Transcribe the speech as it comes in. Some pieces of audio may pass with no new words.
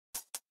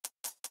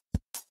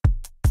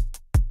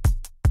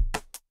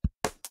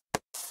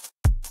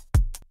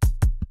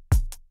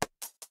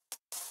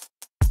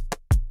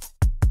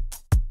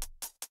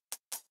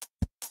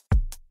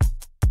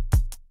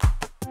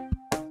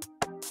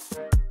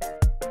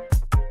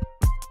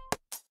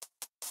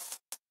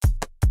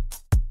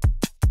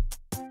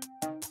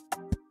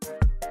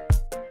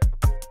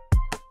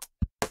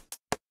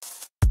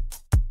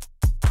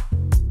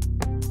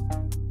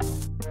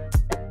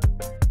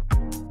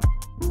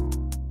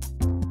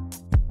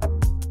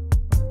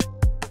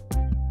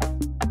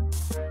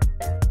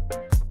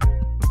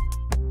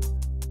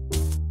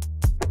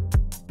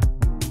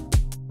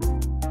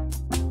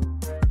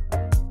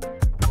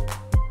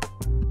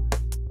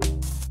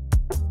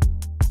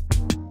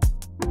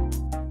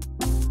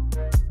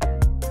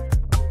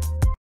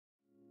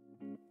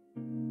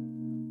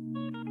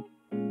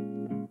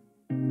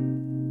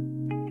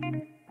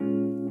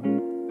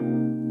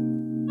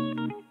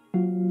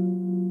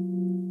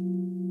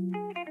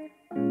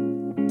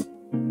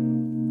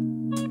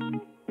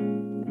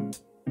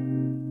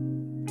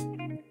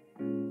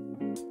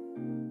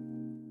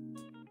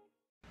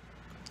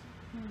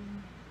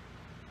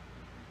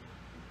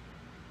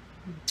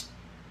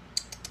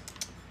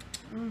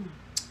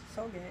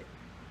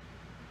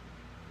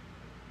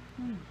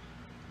Mm.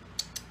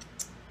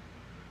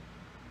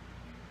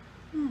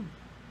 Mm.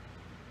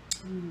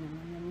 Yum,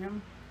 yum,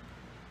 yum.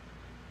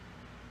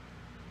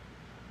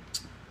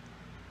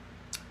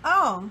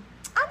 Oh,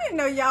 I didn't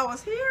know y'all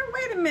was here.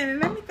 Wait a minute.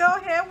 Let me go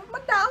ahead with my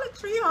Dollar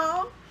Tree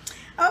haul.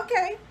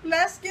 Okay,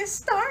 let's get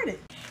started.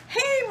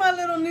 Hey, my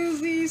little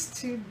newsies.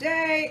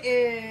 Today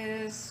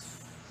is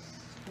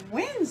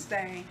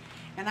Wednesday,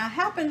 and I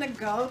happen to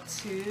go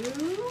to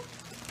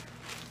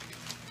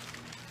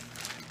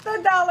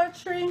the Dollar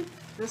Tree.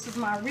 This is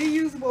my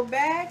reusable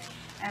bag,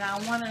 and I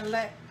want to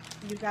let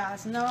you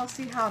guys know,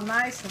 see how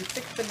nice and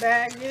thick the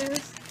bag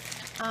is.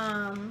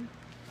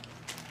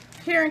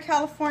 Here in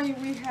California,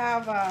 we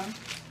have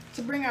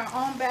to bring our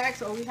own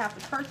bags, or we have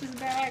to purchase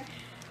bag.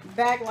 A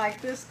bag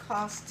like this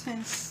costs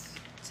 10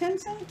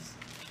 cents,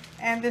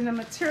 and then the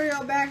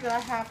material bag that I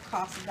have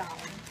costs $1.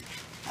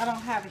 I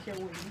don't have it here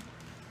with me.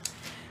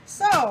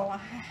 So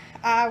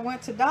I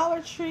went to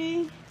Dollar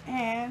Tree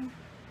and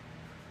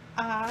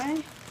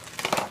I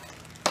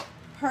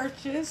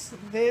purchased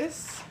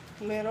this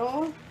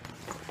little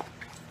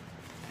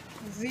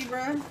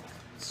zebra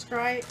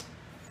stripe.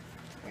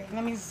 Wait,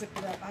 let me zip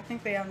it up. I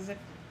think they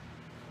unzipped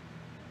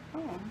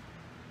it.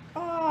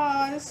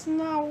 Oh, it's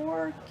not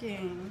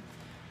working.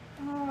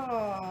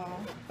 Oh,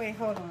 wait,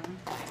 hold on.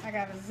 I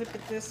gotta zip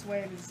it this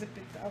way to zip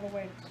it the other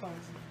way to close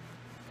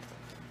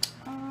it.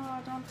 Oh,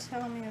 don't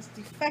tell me it's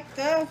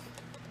defective.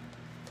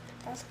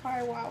 That's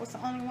probably why I was the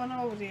only one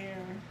over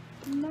there.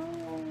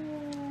 No.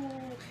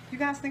 You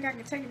guys think I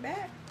can take it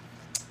back?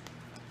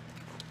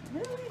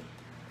 Really?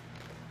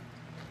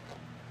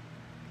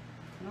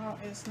 No,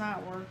 it's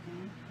not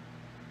working.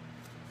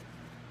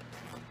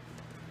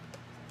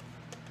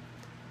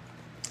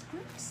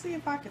 Let's see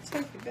if I can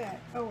take it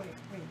back. Oh, wait.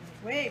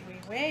 Let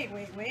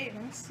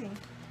me see.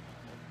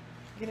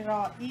 Get it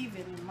all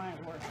even, it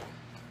might work.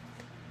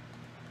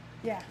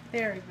 Yeah,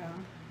 there we go.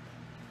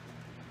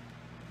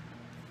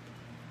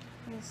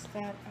 Is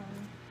that,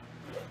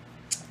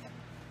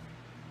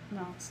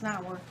 no, it's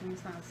not working.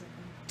 It's not zipping.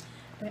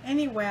 But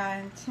anyway, I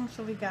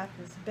intentionally got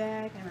this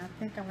bag, and I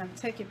think I'm going to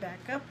take it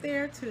back up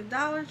there to the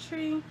Dollar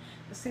Tree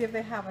to see if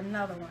they have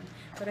another one.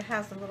 But it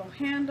has a little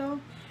handle,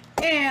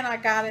 and I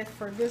got it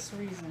for this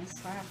reason,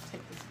 so I have to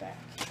take this back.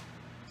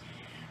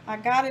 I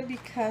got it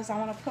because I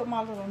want to put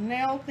my little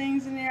nail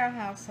things in there. I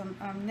have some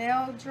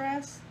nail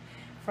dress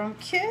from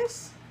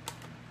Kiss.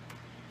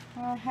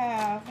 I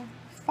have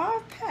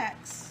 5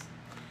 packs.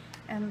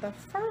 And the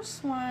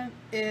first one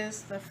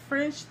is the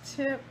French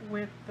tip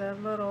with the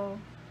little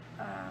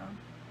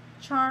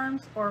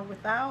charms, or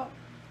without.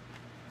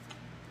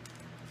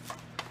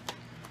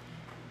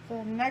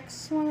 The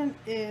next one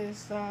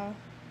is I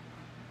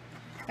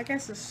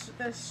guess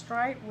a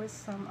stripe with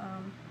some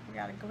we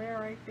got a glare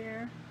right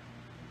there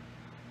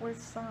with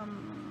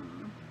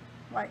some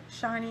like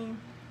shiny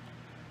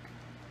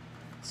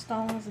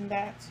stones in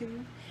that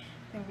too.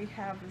 Then we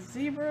have a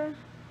zebra,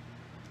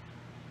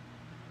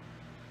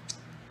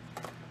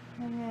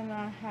 and then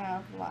I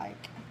have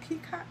like a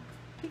peacock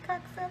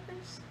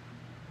feathers,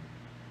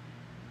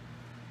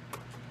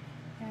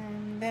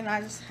 and then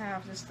I just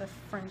have just the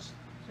French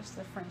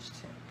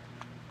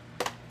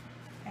tip,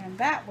 and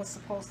that was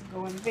supposed to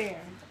go in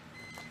there.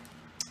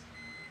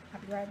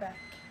 I'll be right back.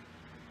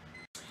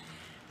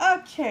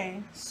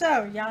 Okay,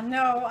 so y'all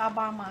know I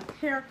bought my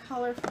hair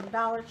color from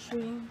Dollar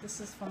Tree. This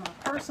is for my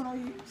personal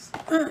use.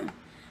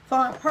 For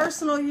my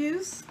personal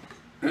use,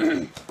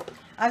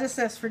 I just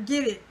says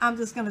forget it. I'm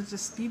just gonna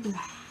just be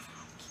black.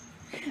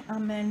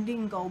 I'm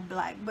Mandingo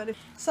black.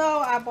 So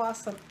I bought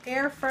some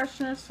air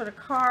fresheners for the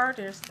car.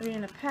 There's 3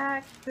 in a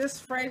pack. This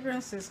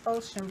fragrance is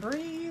Ocean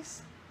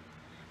Breeze.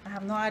 I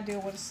have no idea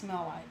what it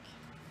smells like.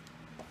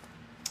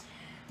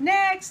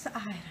 Next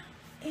item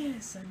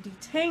is a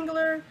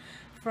detangler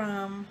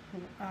from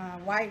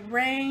White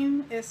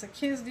Rain. It's a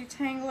kids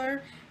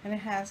detangler, and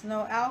it has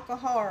no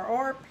alcohol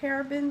or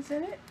parabens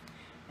in it.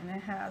 And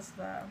it has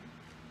the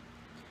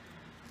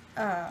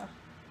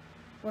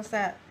what's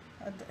that?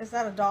 Is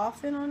that a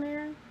dolphin on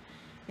there?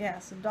 Yeah,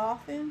 it's a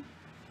dolphin.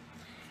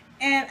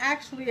 And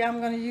actually, I'm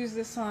going to use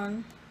this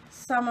on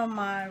some of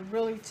my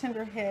really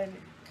tender-headed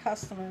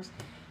customers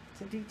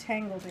to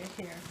detangle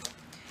their hair.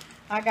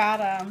 I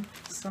got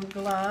some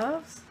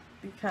gloves,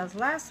 because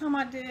last time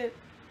I did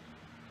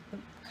the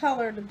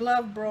color, the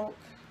glove broke,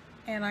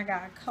 and I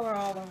got color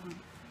all over them.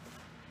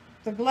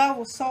 The glove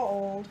was so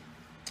old.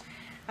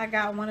 I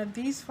got one of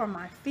these for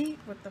my feet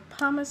with the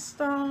pumice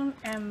stone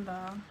and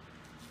the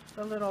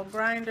little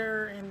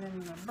grinder, and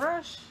then the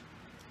brush.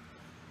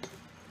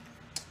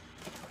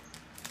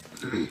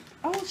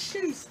 Oh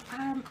shoot,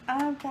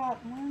 I've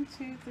got 1,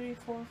 2, 3,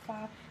 4,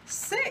 5,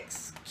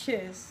 6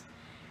 Kiss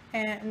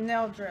and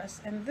nail dress,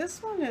 and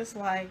this one is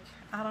like,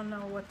 I don't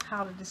know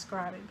how to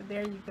describe it, but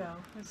there you go.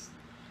 It's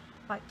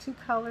like 2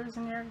 colors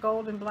in there,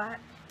 gold and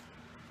black.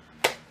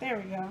 There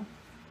we go.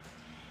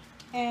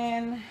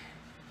 And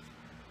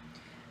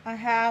I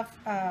have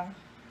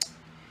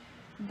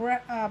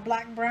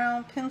black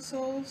brown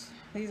pencils.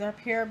 These are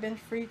paraben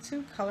free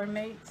too, Color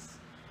Mates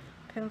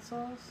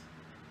pencils.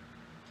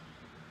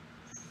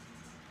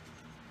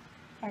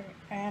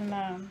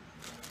 And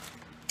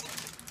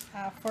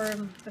for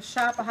the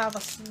shop, I have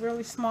a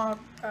really small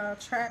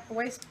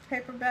waste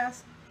paper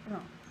basket,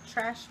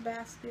 trash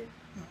basket,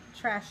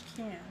 trash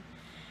can.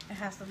 It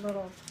has the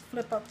little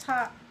flip up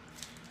top,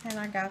 and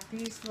I got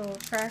these little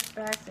trash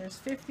bags. There's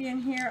 50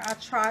 in here. I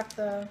tried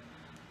the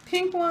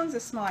pink ones. They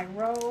smell like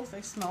rose.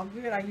 They smell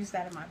good. I use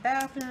that in my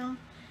bathroom.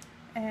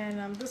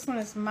 And this one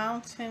is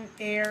Mountain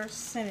Air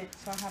Scented,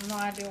 so I have no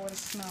idea what it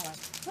smells like.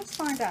 Let's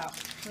find out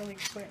really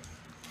quick.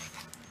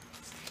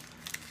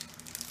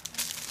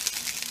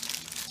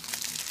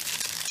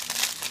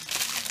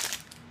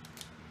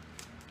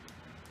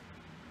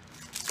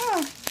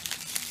 Oh,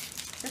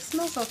 it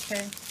smells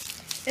okay.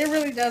 It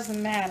really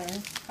doesn't matter.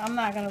 I'm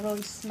not going to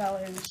really smell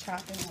it in the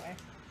shop anyway.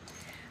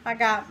 I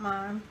got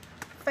my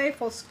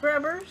Faithful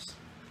Scrubbers.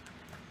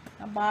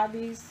 I buy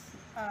these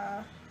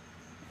I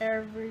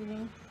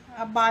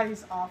buy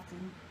these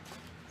often.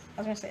 I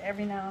was going to say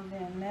every now and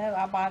then. No,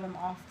 I buy them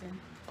often.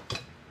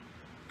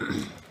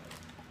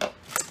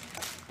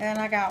 And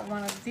I got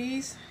one of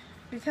these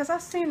because I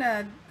seen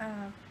a,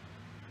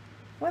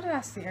 what did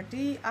I see? A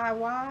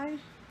DIY.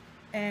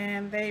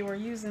 And they were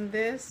using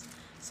this.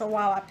 So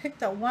while I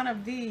picked up one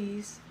of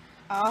these,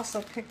 I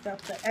also picked up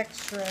the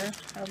extra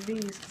of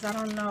these because I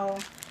don't know.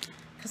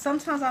 Because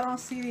sometimes I don't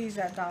see these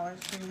at Dollar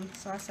Tree.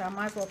 So I said I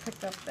might as well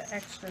pick up the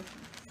extra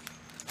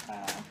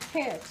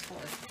heads for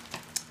it.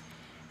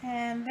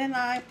 And then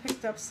I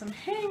picked up some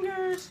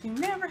hangers. You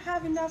never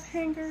have enough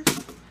hangers.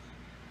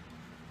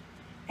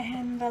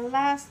 And the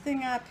last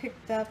thing I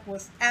picked up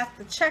was at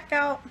the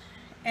checkout.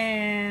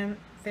 And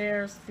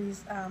there's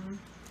these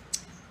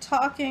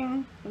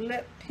talking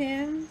lip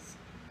pens.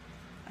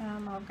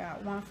 I've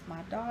got one for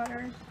my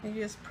daughter. You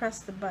just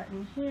press the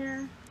button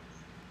here.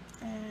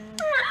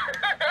 And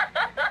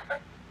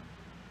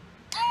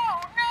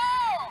oh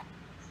no!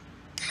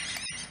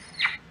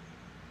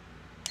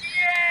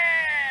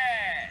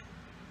 Yeah!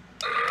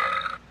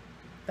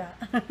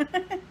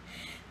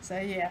 So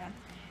yeah.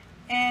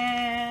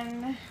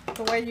 And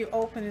the way you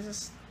open is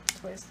just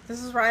twist.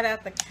 This is right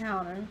at the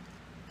counter.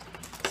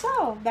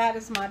 So that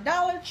is my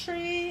Dollar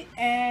Tree,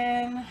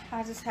 and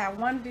I just had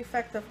one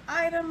defective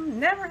item.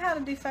 Never had a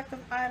defective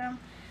item,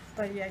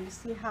 but yeah, you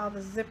see how the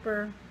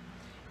zipper,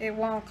 it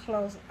won't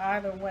close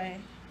either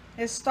way.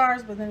 It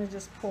starts, but then it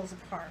just pulls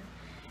apart,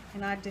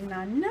 and I did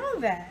not know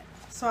that.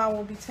 So I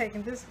will be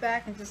taking this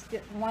back and just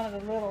get one of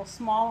the little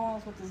small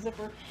ones with the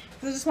zipper,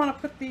 because I just want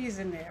to put these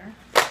in there.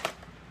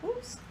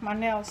 Oops, my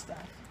nail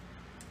stuff.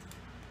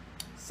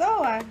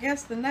 So I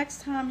guess the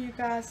next time you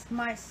guys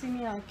might see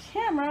me on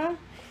camera,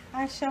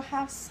 I shall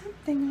have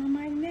something on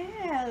my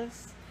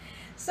nails.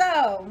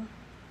 So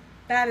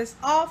that is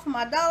all for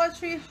my Dollar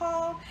Tree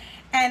haul.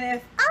 And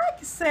if I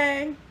can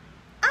say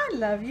I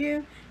love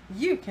you,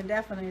 you can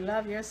definitely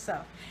love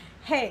yourself.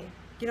 Hey,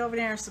 get over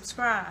there and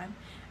subscribe.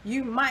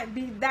 You might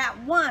be that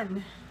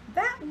one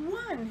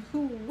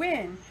who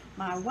win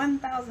my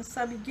 1,000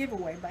 subby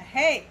giveaway. But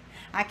hey,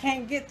 I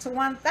can't get to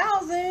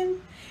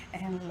 1,000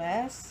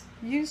 unless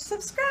you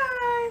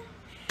subscribe.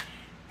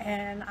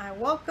 And I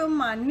welcome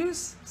my new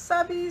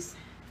subbies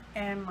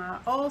and my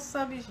old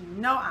subbies. You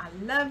know I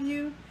love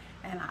you,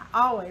 and I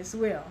always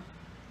will.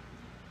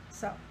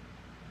 So,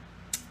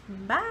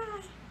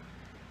 bye.